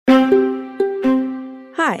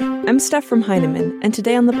Hi, I'm Steph from Heinemann, and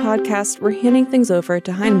today on the podcast, we're handing things over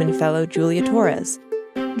to Heinemann Fellow Julia Torres.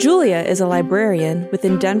 Julia is a librarian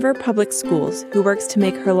within Denver Public Schools who works to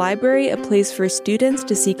make her library a place for students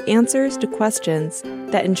to seek answers to questions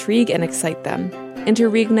that intrigue and excite them, and to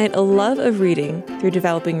reignite a love of reading through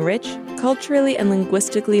developing rich, culturally and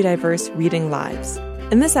linguistically diverse reading lives.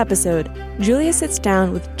 In this episode, Julia sits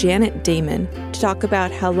down with Janet Damon to talk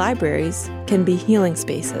about how libraries can be healing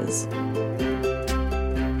spaces.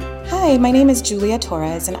 Hi, my name is Julia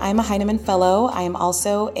Torres, and I'm a Heinemann Fellow. I am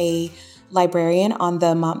also a librarian on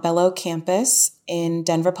the Montbello campus in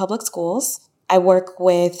Denver Public Schools. I work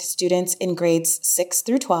with students in grades 6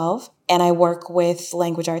 through 12, and I work with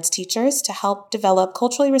language arts teachers to help develop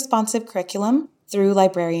culturally responsive curriculum through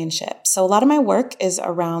librarianship. So a lot of my work is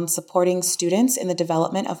around supporting students in the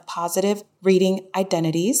development of positive reading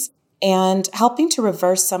identities and helping to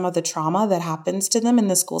reverse some of the trauma that happens to them in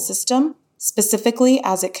the school system, specifically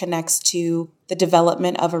as it connects to the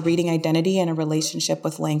development of a reading identity and a relationship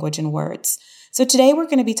with language and words. So today we're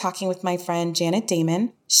going to be talking with my friend Janet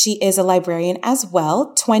Damon. She is a librarian as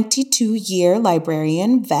well, 22-year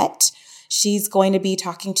librarian vet. She's going to be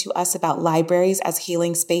talking to us about libraries as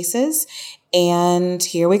healing spaces. And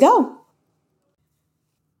here we go.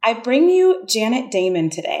 I bring you Janet Damon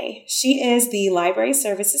today. She is the Library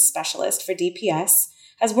Services Specialist for DPS,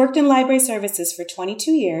 has worked in library services for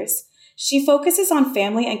 22 years. She focuses on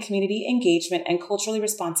family and community engagement and culturally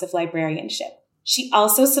responsive librarianship. She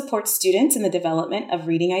also supports students in the development of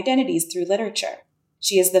reading identities through literature.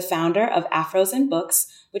 She is the founder of Afros in Books,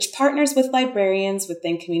 which partners with librarians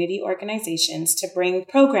within community organizations to bring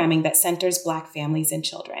programming that centers Black families and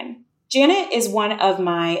children. Janet is one of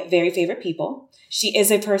my very favorite people. She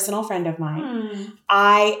is a personal friend of mine.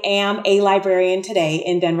 I am a librarian today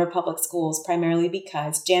in Denver Public Schools, primarily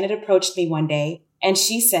because Janet approached me one day and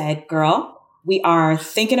she said, "Girl, we are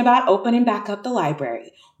thinking about opening back up the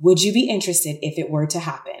library. Would you be interested if it were to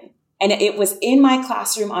happen?" And it was in my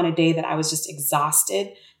classroom on a day that I was just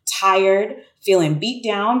exhausted, tired, feeling beat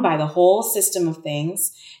down by the whole system of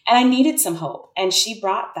things. And I needed some hope. And she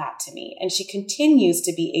brought that to me. And she continues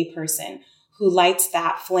to be a person who lights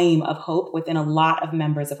that flame of hope within a lot of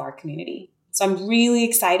members of our community. So I'm really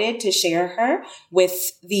excited to share her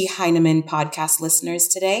with the Heinemann podcast listeners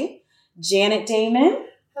today. Janet Damon.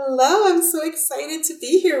 Hello, I'm so excited to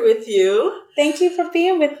be here with you. Thank you for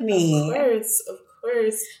being with me. Of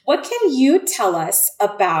course. What can you tell us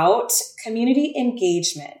about community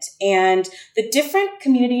engagement and the different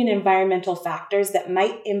community and environmental factors that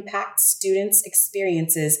might impact students'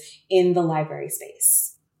 experiences in the library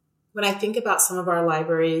space? When I think about some of our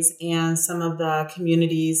libraries and some of the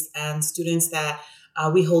communities and students that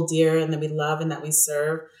we hold dear and that we love and that we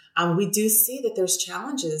serve, we do see that there's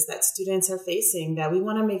challenges that students are facing, that we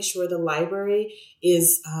want to make sure the library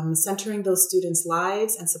is centering those students'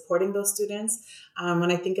 lives and supporting those students.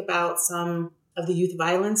 When I think about some of the youth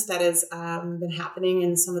violence that has been happening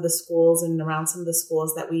in some of the schools and around some of the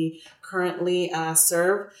schools that we currently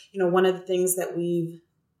serve, one of the things that we've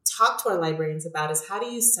talked to our librarians about is how do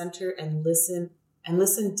you center and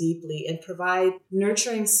listen deeply and provide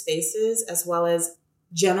nurturing spaces as well as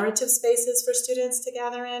generative spaces for students to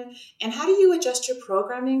gather in? And how do you adjust your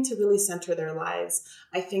programming to really center their lives?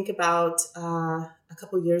 I think about a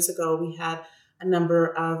couple of years ago, we had a number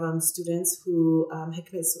of students who had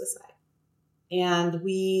committed suicide. And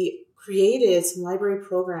we created some library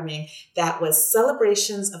programming that was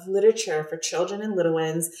celebrations of literature for children and little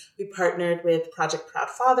ones. We partnered with Project Proud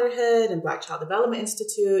Fatherhood and Black Child Development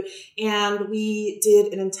Institute, and we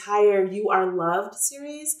did an entire You Are Loved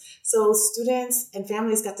series. So students and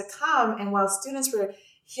families got to come, and while students were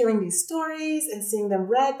hearing these stories and seeing them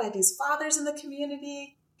read by these fathers in the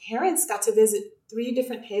community, parents got to visit 3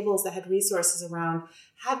 different tables that had resources around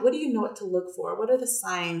what do you know what to look for? What are the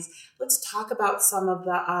signs? Let's talk about some of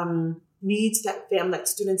the needs that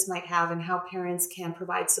students might have and how parents can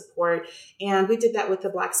provide support. And we did that with the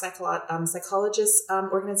Black Psychologists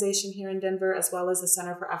organization here in Denver, as well as the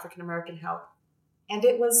Center for African American Health. And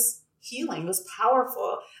it was healing. It was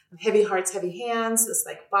powerful. Heavy hearts, heavy hands. It's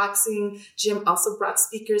like boxing. Jim also brought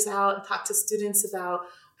speakers out and talked to students about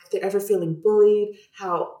if they're ever feeling bullied,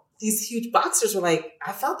 how these huge boxers were like,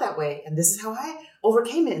 I felt that way, and this is how I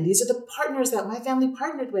overcame it, and these are the partners that my family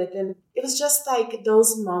partnered with. And it was just like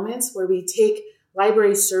those moments where we take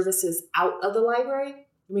library services out of the library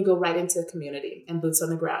and we go right into the community and boots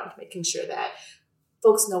on the ground, making sure that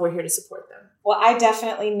folks know we're here to support them. Well, I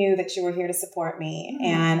definitely knew that you were here to support me,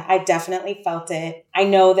 and I definitely felt it. I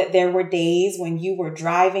know that there were days when you were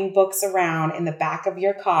driving books around in the back of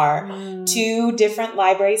your car to different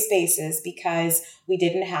library spaces because we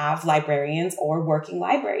didn't have librarians or working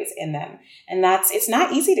libraries in them. And it's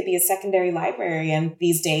not easy to be a secondary librarian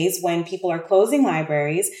these days when people are closing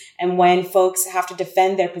libraries and when folks have to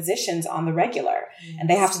defend their positions on the regular. And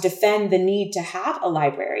they have to defend the need to have a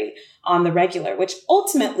library on the regular, which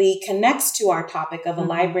ultimately connects to our topic of a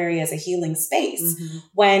library as a healing space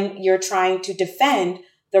when you're trying to defend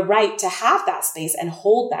the right to have that space and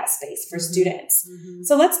hold that space for students.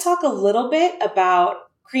 So let's talk a little bit about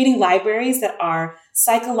creating libraries that are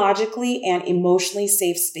psychologically and emotionally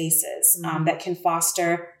safe spaces that can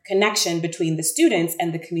foster connection between the students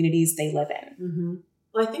and the communities they live in.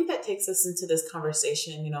 Well, I think that takes us into this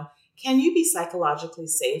conversation, can you be psychologically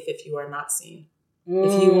safe if you are not seen?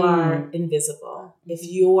 If you are invisible, if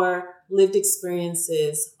your lived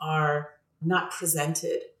experiences are not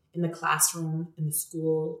presented in the classroom, in the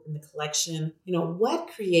school, in the collection, what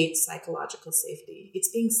creates psychological safety? It's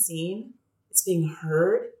being seen, it's being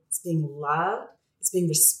heard, it's being loved, it's being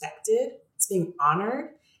respected, it's being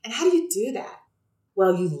honored. And how do you do that?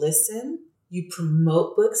 Well, you listen, you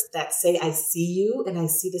promote books that say, I see you and I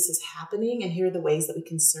see this is happening and here are the ways that we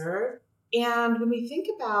can serve. And when we think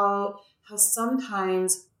about how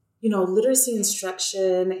sometimes, literacy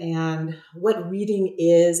instruction and what reading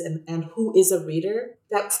is and who is a reader,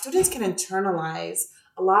 that students can internalize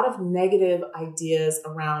a lot of negative ideas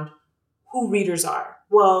around who readers are.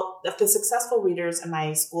 Well, if the successful readers in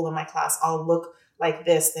my school and my class all look like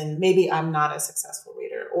this, then maybe I'm not a successful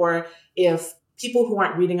reader. Or if people who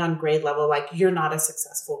aren't reading on grade level, like you're not a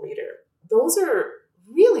successful reader. Those are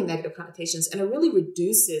really negative connotations, and it really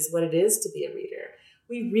reduces what it is to be a reader.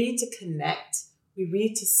 We read to connect. We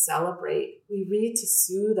read to celebrate. We read to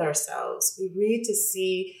soothe ourselves. We read to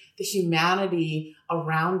see the humanity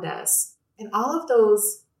around us. And all of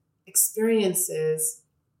those experiences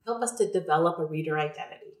help us to develop a reader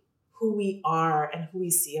identity, who we are and who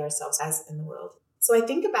we see ourselves as in the world. So I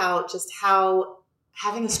think about just how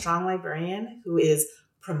having a strong librarian who is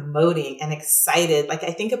promoting and excited. Like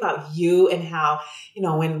I think about you and how,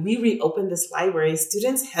 when we reopened this library,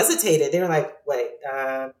 students hesitated. They were like, wait,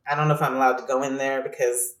 I don't know if I'm allowed to go in there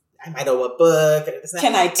because I might owe a book.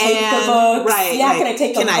 Can I take the books? Right. Yeah, can I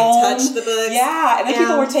take them home? Can I touch the books? Yeah, and then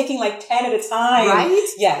people were taking like 10 at a time. Right?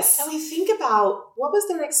 Yes. And we think about what was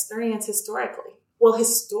their experience historically? Well,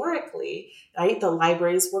 historically, right, the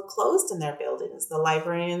libraries were closed in their buildings. There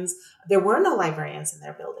were no librarians in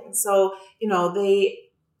their buildings. So,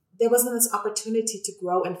 there wasn't this opportunity to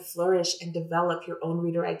grow and flourish and develop your own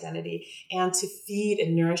reader identity and to feed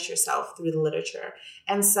and nourish yourself through the literature.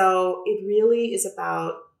 And so it really is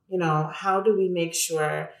about, how do we make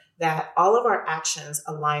sure that all of our actions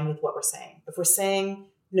align with what we're saying? If we're saying,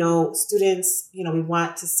 no, students, we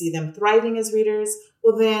want to see them thriving as readers,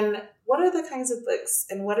 well, then what are the kinds of books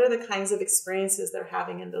and what are the kinds of experiences they're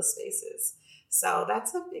having in those spaces? So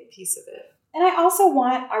that's a big piece of it. And I also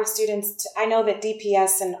want our students I know that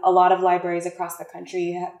DPS and a lot of libraries across the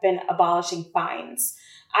country have been abolishing fines.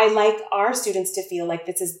 I like our students to feel like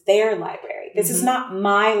this is their library. This is not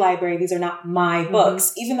my library. These are not my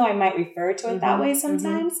books, even though I might refer to it that way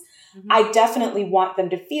sometimes. I definitely want them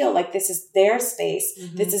to feel like this is their space.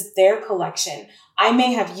 This is their collection. I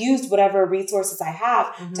may have used whatever resources I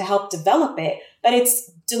have to help develop it, but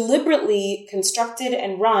it's deliberately constructed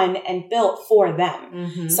and run and built for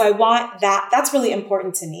them. So I want that. That's really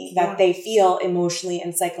important to me, that they feel emotionally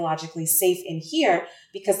and psychologically safe in here,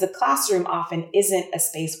 because the classroom often isn't a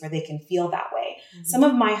space where they can feel that way. Some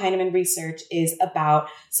of my Heinemann research is about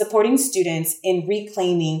supporting students in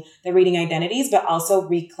reclaiming their reading identities, but also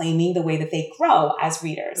reclaiming the way that they grow as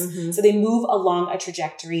readers. So they move along a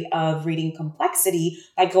trajectory of reading complexity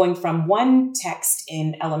by going from one text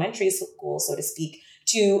in elementary school, so to speak,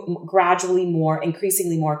 to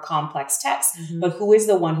increasingly more complex texts. But who is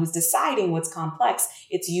the one who's deciding what's complex?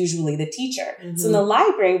 It's usually the teacher. So in the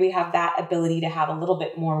library, we have that ability to have a little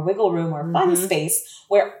bit more wiggle room or fun space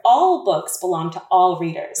where all books belong to all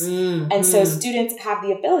readers. And so students have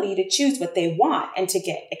the ability to choose what they want and to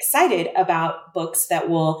get excited about books that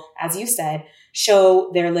will, as you said,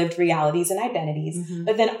 show their lived realities and identities,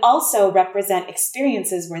 but then also represent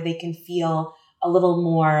experiences where they can feel a little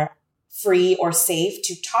more free or safe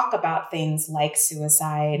to talk about things like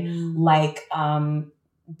suicide, like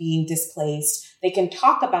being displaced. They can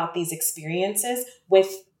talk about these experiences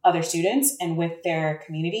with other students and with their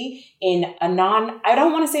community in I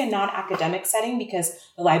don't want to say a non-academic setting, because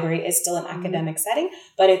the library is still an academic setting,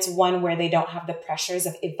 but it's one where they don't have the pressures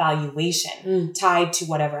of evaluation tied to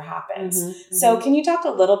whatever happens. So can you talk a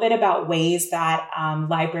little bit about ways that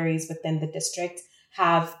libraries within the district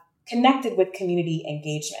have connected with community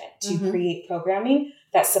engagement to create programming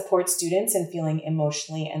that supports students in feeling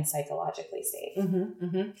emotionally and psychologically safe?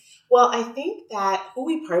 Well, I think that who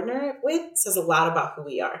we partner with says a lot about who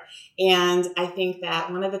we are. And I think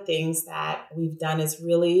that one of the things that we've done is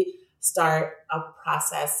really start a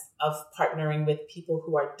process of partnering with people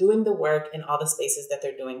who are doing the work in all the spaces that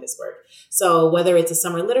they're doing this work. So whether it's a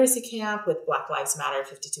summer literacy camp with Black Lives Matter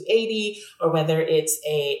 5280, or whether it's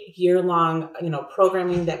a year-long,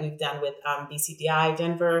 programming that we've done with BCDI,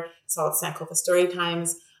 Denver, Solid Sankofa Story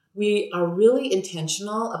Times, we are really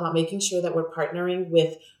intentional about making sure that we're partnering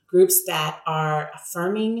with groups that are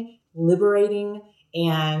affirming, liberating,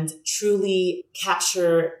 and truly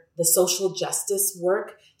capture the social justice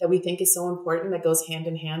work that we think is so important, that goes hand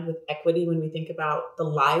in hand with equity when we think about the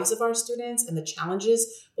lives of our students and the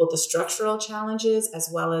challenges, both the structural challenges as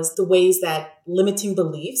well as the ways that limiting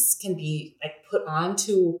beliefs can be put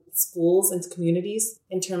onto schools and communities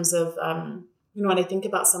in terms of, when I think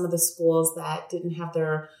about some of the schools that didn't have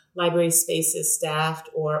their library spaces staffed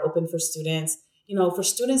or open for students, for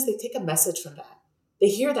students, they take a message from that. They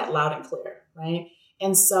hear that loud and clear, right?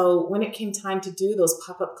 And so when it came time to do those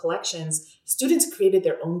pop-up collections, students created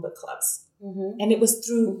their own book clubs. And it was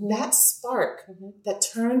through that spark that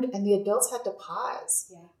turned, and the adults had to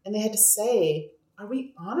pause. And they had to say, are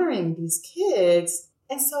we honoring these kids?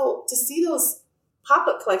 And so to see those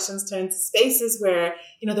pop-up collections turn into spaces where,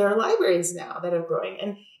 there are libraries now that are growing.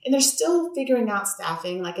 And they're still figuring out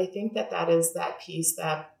staffing. I think that is that piece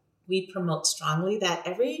that we promote strongly, that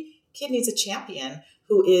every kid needs a champion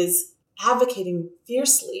who is advocating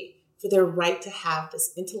fiercely for their right to have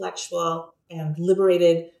this intellectual and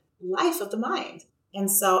liberated life of the mind.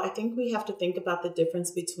 And so I think we have to think about the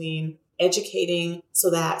difference between educating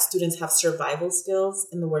so that students have survival skills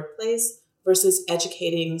in the workplace versus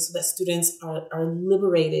educating so that students are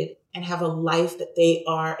liberated and have a life that they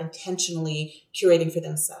are intentionally curating for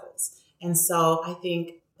themselves. And so I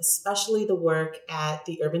think especially the work at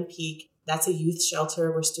the Urban Peak, that's a youth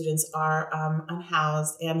shelter where students are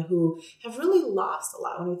unhoused and who have really lost a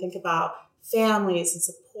lot when we think about families and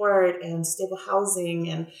support and stable housing.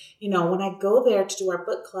 And, when I go there to do our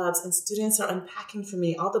book clubs and students are unpacking for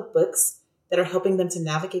me all the books that are helping them to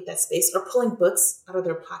navigate that space, or pulling books out of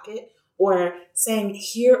their pocket, or saying,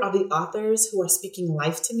 here are the authors who are speaking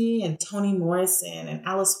life to me, and Toni Morrison and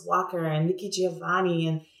Alice Walker and Nikki Giovanni.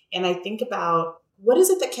 And I think about, what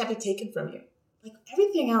is it that can't be taken from you?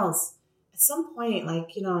 Everything else. At some point,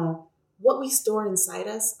 what we store inside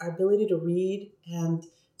us, our ability to read and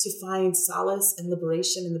to find solace and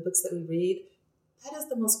liberation in the books that we read, that is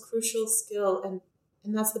the most crucial skill.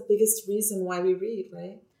 And that's the biggest reason why we read,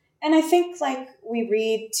 right? And I think we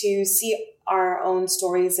read to see our own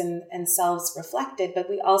stories and selves reflected, but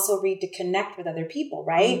we also read to connect with other people,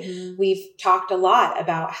 right? We've talked a lot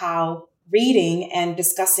about how reading and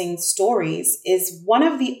discussing stories is one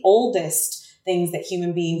of the oldest things that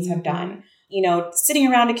human beings have done.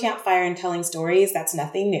 Sitting around a campfire and telling stories, that's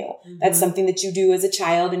nothing new. That's something that you do as a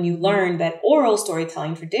child, and you learn that oral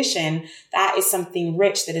storytelling tradition, that is something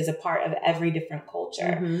rich that is a part of every different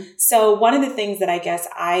culture. So one of the things that I guess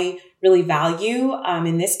I really value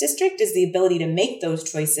in this district is the ability to make those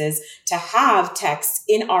choices, to have texts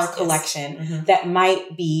in our collection that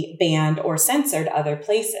might be banned or censored other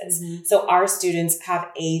places. So our students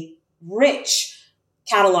have a rich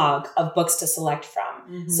catalog of books to select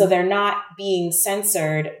from. So they're not being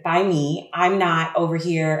censored by me. I'm not over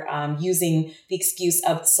here using the excuse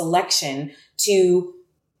of selection to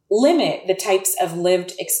limit the types of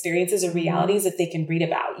lived experiences or realities that they can read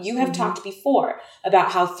about. You have talked before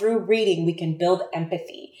about how through reading we can build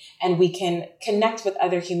empathy and we can connect with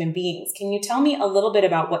other human beings. Can you tell me a little bit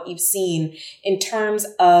about what you've seen in terms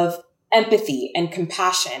of empathy and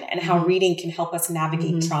compassion and how reading can help us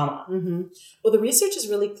navigate trauma? Well, the research is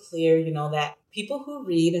really clear, that people who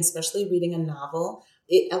read, especially reading a novel,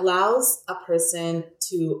 it allows a person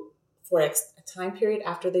to, for a time period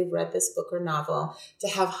after they've read this book or novel, to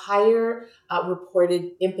have higher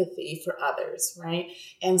reported empathy for others, right?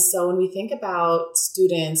 And so when we think about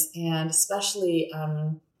students, and especially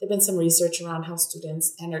there've been some research around how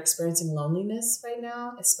students are experiencing loneliness right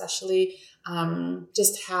now, especially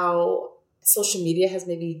just how social media has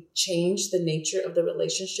maybe changed the nature of the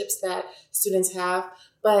relationships that students have.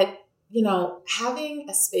 But having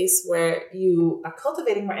a space where you are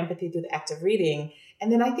cultivating more empathy through the act of reading.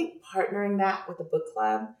 And then I think partnering that with a book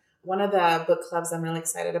club. One of the book clubs I'm really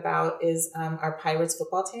excited about is our Pirates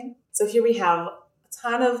football team. So here we have a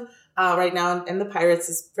ton of, right now in the Pirates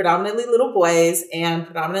is predominantly little boys and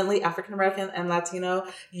predominantly African-American and Latino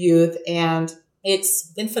youth. And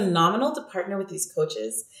it's been phenomenal to partner with these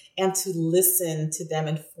coaches and to listen to them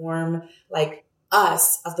inform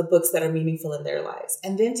us of the books that are meaningful in their lives.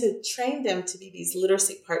 And then to train them to be these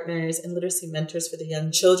literacy partners and literacy mentors for the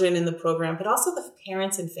young children in the program, but also the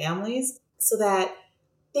parents and families so that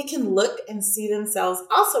they can look and see themselves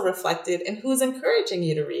also reflected in who's encouraging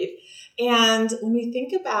you to read. And when we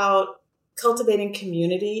think about cultivating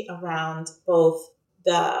community around both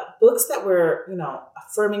the books that were,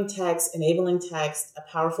 affirming text, enabling text,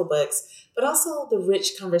 powerful books, but also the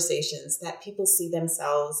rich conversations that people see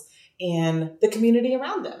themselves in the community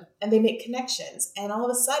around them and they make connections. And all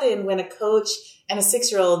of a sudden, when a coach and a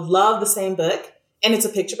 6-year-old love the same book and it's a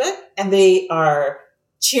picture book and they are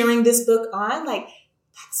cheering this book on,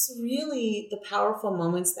 that's really the powerful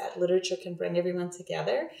moments that literature can bring everyone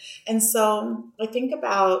together. And so I think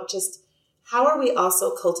about just how are we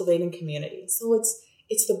also cultivating community? So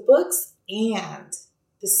it's the books and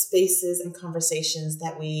the spaces and conversations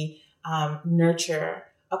that we nurture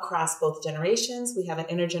across both generations. We have an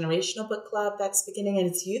intergenerational book club that's beginning and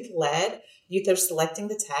it's youth-led. Youth are selecting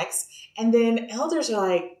the text. And then elders are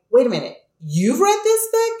like, wait a minute, you've read this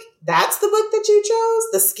book? That's the book that you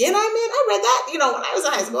chose? The Skin I'm in? I read that, when I was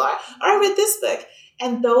in high school. Or I read this book.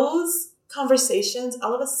 And those conversations,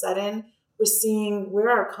 all of a sudden, we're seeing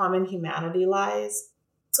where our common humanity lies.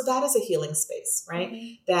 So that is a healing space, right?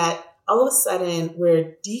 Mm-hmm. That all of a sudden,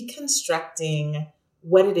 we're deconstructing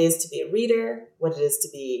what it is to be a reader, what it is to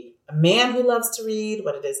be a man who loves to read,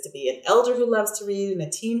 what it is to be an elder who loves to read, and a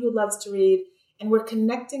teen who loves to read. And we're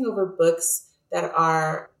connecting over books that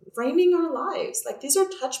are framing our lives. These are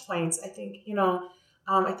touch points. I think,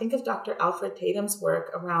 I think of Dr. Alfred Tatum's work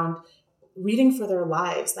around reading for their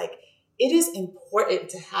lives. It is important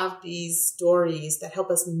to have these stories that help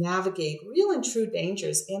us navigate real and true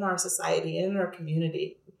dangers in our society and in our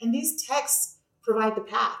community. And these texts provide the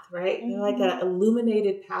path, right? Mm-hmm. They're like an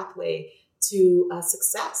illuminated pathway to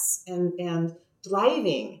success and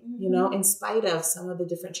thriving, mm-hmm. In spite of some of the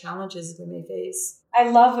different challenges we may face. I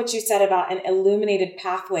love what you said about an illuminated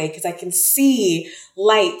pathway because I can see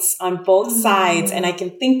lights on both mm-hmm. sides and I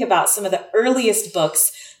can think about some of the earliest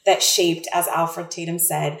books that shaped, as Alfred Tatum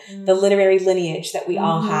said, mm-hmm. the literary lineage that we mm-hmm.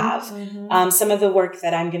 all have. Mm-hmm. Some of the work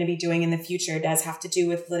that I'm going to be doing in the future does have to do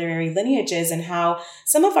with literary lineages and how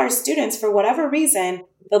some of our students, for whatever reason,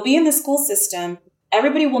 they'll be in the school system.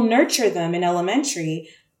 Everybody will nurture them in elementary,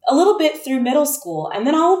 a little bit through middle school. And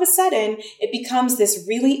then all of a sudden, it becomes this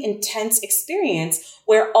really intense experience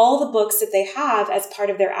where all the books that they have as part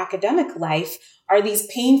of their academic life are these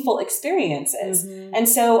painful experiences. Mm-hmm. And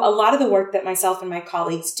so a lot of the work that myself and my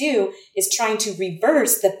colleagues do is trying to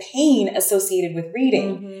reverse the pain associated with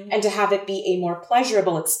reading mm-hmm. and to have it be a more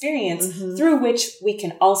pleasurable experience mm-hmm. through which we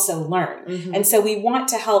can also learn. Mm-hmm. And so we want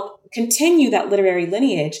to help continue that literary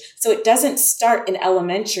lineage so it doesn't start in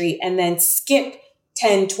elementary and then skip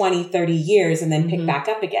 10, 20, 30 years and then pick mm-hmm. back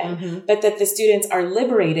up again, mm-hmm. but that the students are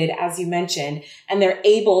liberated, as you mentioned, and they're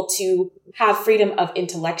able to have freedom of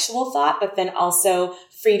intellectual thought, but then also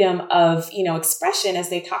freedom of, expression as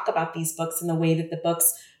they talk about these books and the ways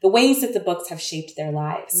that the books have shaped their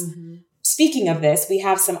lives. Mm-hmm. Speaking of this, we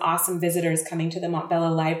have some awesome visitors coming to the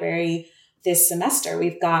Montbello Library this semester.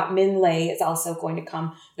 We've got Min Lei is also going to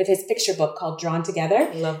come with his picture book called Drawn Together.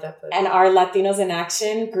 I love that book. And our Latinos in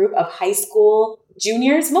Action group of high school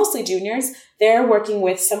juniors, mostly juniors, they're working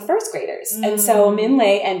with some first graders. Mm. And so Min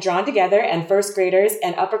Lei and Drawn Together and first graders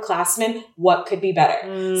and upperclassmen, what could be better?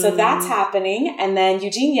 Mm. So that's happening. And then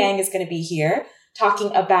Eugene Yang is going to be here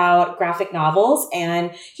talking about graphic novels.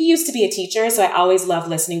 And he used to be a teacher, so I always love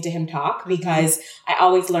listening to him talk because I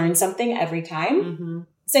always learn something every time. Mm-hmm.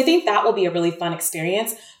 So I think that will be a really fun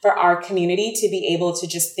experience for our community to be able to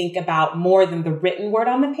just think about more than the written word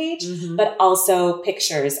on the page, mm-hmm. but also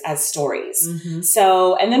pictures as stories. Mm-hmm.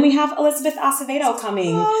 So, and then we have Elizabeth Acevedo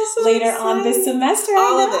coming later on this semester.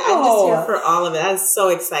 All of it. I'm just here for all of it. That's so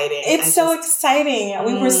exciting. It's so exciting.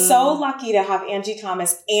 We were so lucky to have Angie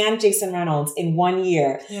Thomas and Jason Reynolds in 1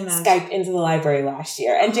 year Skype into the library last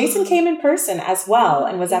year. And Jason came in person as well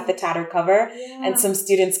and was at the tattered cover and some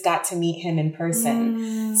students got to meet him in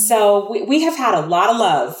person. So we have had a lot of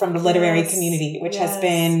love from the literary community, which has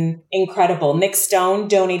been incredible. Nick Stone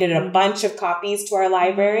donated a bunch of copies to our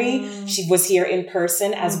library. She was here in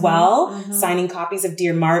person as well, signing copies of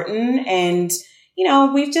Dear Martin. And,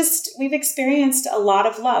 we've experienced a lot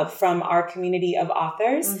of love from our community of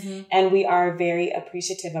authors, and we are very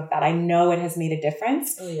appreciative of that. I know it has made a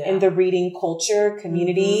difference in the reading culture,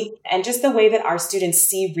 community, and just the way that our students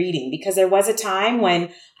see reading, because there was a time when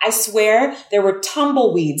I swear there were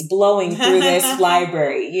tumbleweeds blowing through this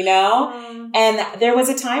library, and there was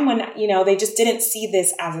a time when, they just didn't see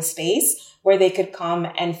this as a space where they could come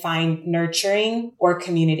and find nurturing or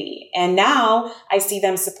community. And now I see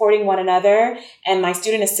them supporting one another. And my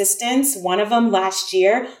student assistants, one of them last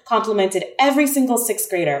year complimented every single sixth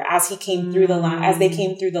grader as they came through the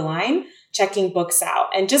line, checking books out,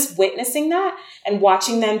 and just witnessing that and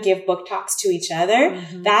watching them give book talks to each other.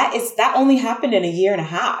 That only happened in a year and a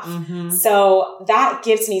half. So that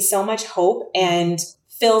gives me so much hope and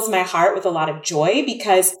fills my heart with a lot of joy,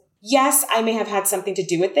 because yes, I may have had something to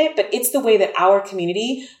do with it, but it's the way that our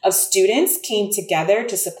community of students came together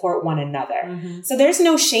to support one another. So there's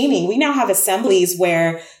no shaming. We now have assemblies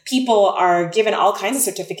where people are given all kinds of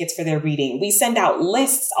certificates for their reading. We send out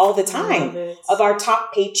lists all the time of our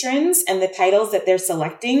top patrons and the titles that they're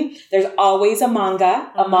selecting. There's always a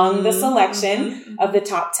manga among the selection of the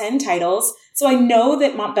top 10 titles. So I know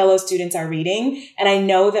that Montbello students are reading, and I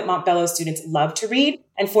know that Montbello students love to read.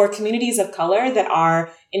 And for communities of color that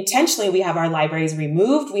are intentionally, we have our libraries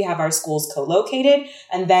removed, we have our schools co-located,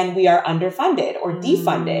 and then we are underfunded or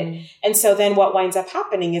defunded. And so then what winds up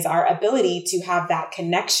happening is our ability to have that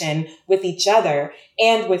connection with each other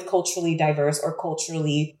and with culturally diverse or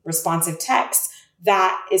culturally responsive texts,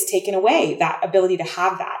 that is taken away. That ability to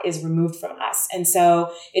have that is removed from us. And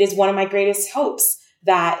so it is one of my greatest hopes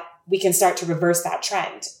that we can start to reverse that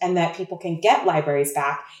trend, and that people can get libraries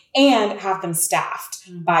back and have them staffed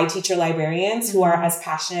by teacher librarians who are as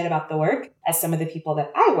passionate about the work as some of the people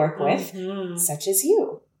that I work with, such as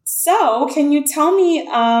you. So can you tell me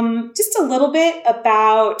just a little bit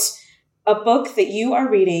about a book that you are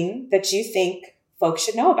reading that you think folks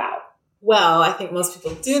should know about? Well, I think most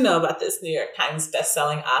people do know about this New York Times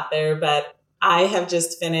bestselling author, but I have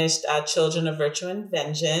just finished Children of Virtue and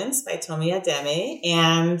Vengeance by Tomi Ademe,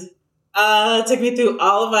 and it took me through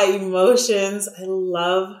all of my emotions. I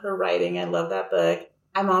love her writing. I love that book.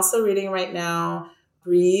 I'm also reading right now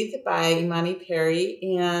Breathe by Imani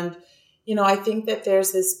Perry, and I think that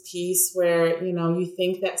there's this piece where, you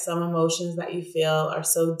think that some emotions that you feel are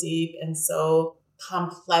so deep and so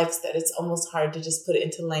complex that it's almost hard to just put it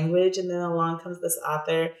into language. And then along comes this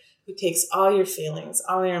author who takes all your feelings,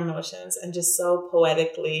 all your emotions, and just so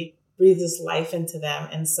poetically breathes life into them.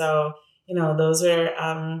 And so, those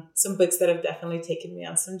are some books that have definitely taken me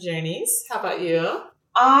on some journeys. How about you?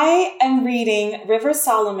 I am reading River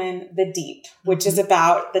Solomon, The Deep, which is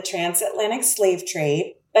about the transatlantic slave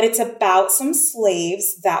trade, but it's about some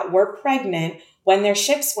slaves that were pregnant when their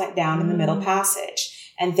ships went down in the Middle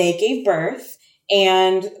Passage, and they gave birth.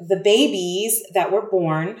 And the babies that were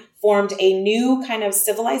born formed a new kind of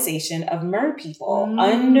civilization of mer people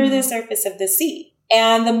under the surface of the sea.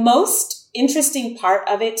 And the most interesting part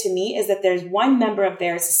of it to me is that there's one member of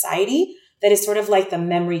their society that is sort of like the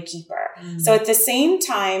memory keeper. So at the same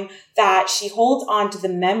time that she holds on to the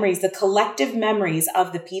memories, the collective memories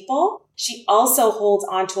of the people, she also holds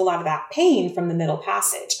on to a lot of that pain from the Middle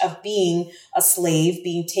Passage of being a slave,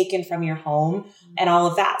 being taken from your home, and all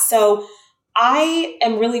of that. So I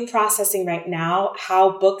am really processing right now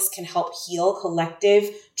how books can help heal collective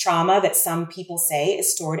trauma that some people say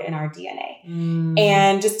is stored in our DNA.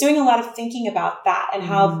 And just doing a lot of thinking about that, and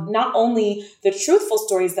how not only the truthful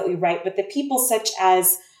stories that we write, but the people such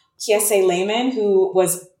as Kiese Layman,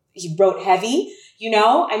 he wrote heavy,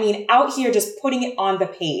 out here just putting it on the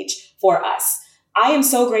page for us. I am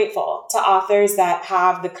so grateful to authors that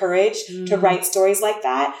have the courage to write stories like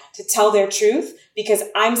that, to tell their truth, because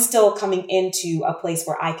I'm still coming into a place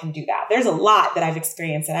where I can do that. There's a lot that I've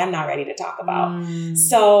experienced that I'm not ready to talk about.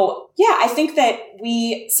 So yeah, I think that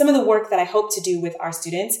some of the work that I hope to do with our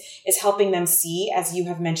students is helping them see, as you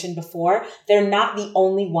have mentioned before, they're not the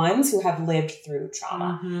only ones who have lived through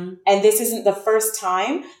trauma. And this isn't the first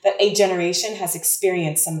time that a generation has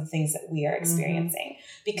experienced some of the things that we are experiencing.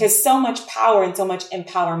 Because so much power and so much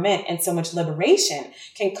empowerment and so much liberation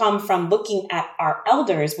can come from looking at our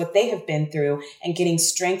elders, what they have been through, and getting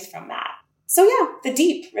strength from that. So yeah, The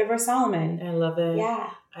Deep, River Solomon. I love it.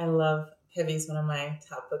 Yeah. I love Heavy's one of my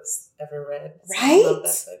top books ever read. So right? I love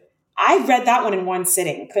that book. I read that one in one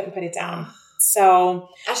sitting. Couldn't put it down. So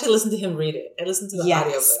I actually listened to him read it. I listened to the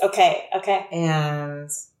audiobook. Okay. And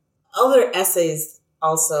other essays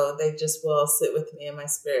also, they just will sit with me in my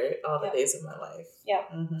spirit all the days of my life. Yeah.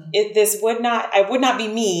 I would not be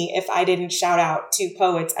me if I didn't shout out two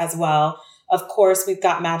poets as well, Of course, we've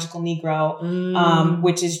got Magical Negro,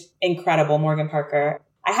 which is incredible, Morgan Parker.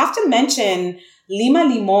 I have to mention Lima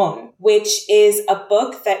Limon, which is a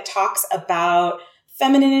book that talks about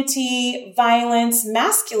femininity, violence,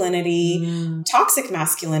 masculinity, toxic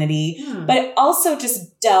masculinity, but it also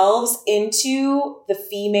just delves into the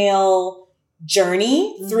female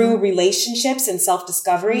journey through relationships and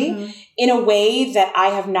self-discovery in a way that I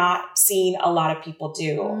have not seen a lot of people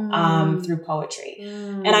do through poetry.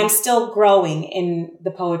 And I'm still growing in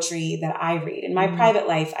the poetry that I read. In my private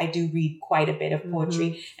life, I do read quite a bit of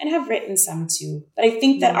poetry and have written some too. But I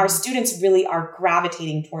think that our students really are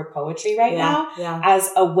gravitating toward poetry right now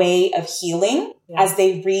as a way of healing. As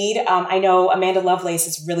they read, I know Amanda Lovelace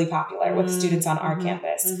is really popular with students on our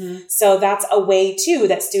campus. So that's a way too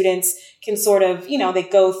that students can sort of, they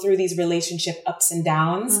go through these relationship ups and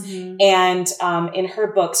downs. And in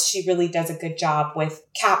her books, she really does a good job with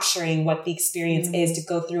capturing what the experience is to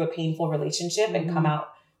go through a painful relationship and come out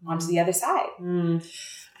onto the other side. I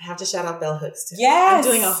have to shout out Bell Hooks too. Yes.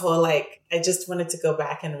 I'm doing a whole, I just wanted to go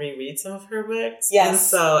back and reread some of her books. Yes. And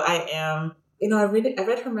so I am... I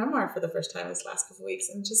read her memoir for the first time this last couple of weeks,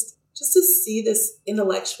 and just to see this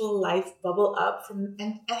intellectual life bubble up from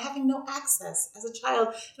and having no access as a child,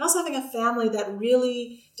 and also having a family that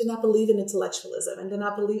really did not believe in intellectualism and did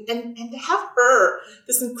not believe, and to have her,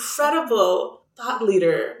 this incredible thought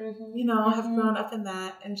leader, have grown up in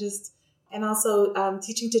that, and also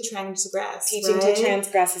teaching to transgress. Teaching to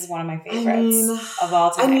transgress is one of my favorites of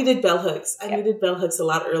all time. I needed Bell Hooks. I needed Bell Hooks a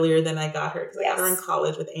lot earlier than I got her, because I got her in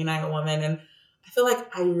college with Ain't I a Woman, and I feel like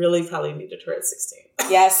I really probably needed her at 16.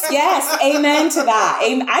 Yes. Amen to that.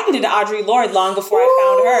 I needed Audre Lorde long before I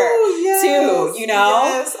found her, too,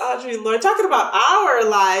 Yes, Audre Lorde. Talking about our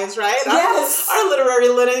lives, right? Yes. Our literary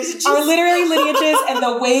lineages. Our literary lineages and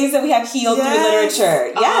the ways that we have healed through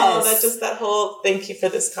literature. Yes. Oh, that whole, thank you for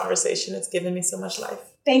this conversation. It's given me so much life.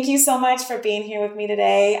 Thank you so much for being here with me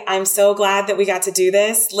today. I'm so glad that we got to do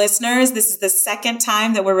this. Listeners, this is the second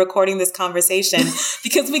time that we're recording this conversation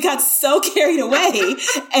because we got so carried away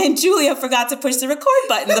and Julia forgot to push the record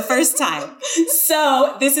button the first time.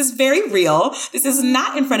 So this is very real. This is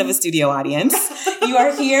not in front of a studio audience. You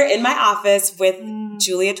are here in my office with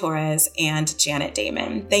Julia Torres and Janet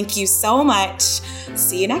Damon. Thank you so much.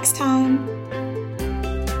 See you next time.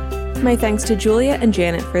 My thanks to Julia and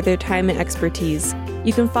Janet for their time and expertise.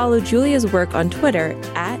 You can follow Julia's work on Twitter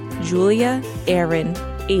at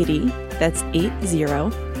JuliaAaron80, that's 80,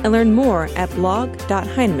 and learn more at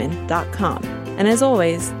blog.heinemann.com. And as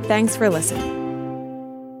always, thanks for listening.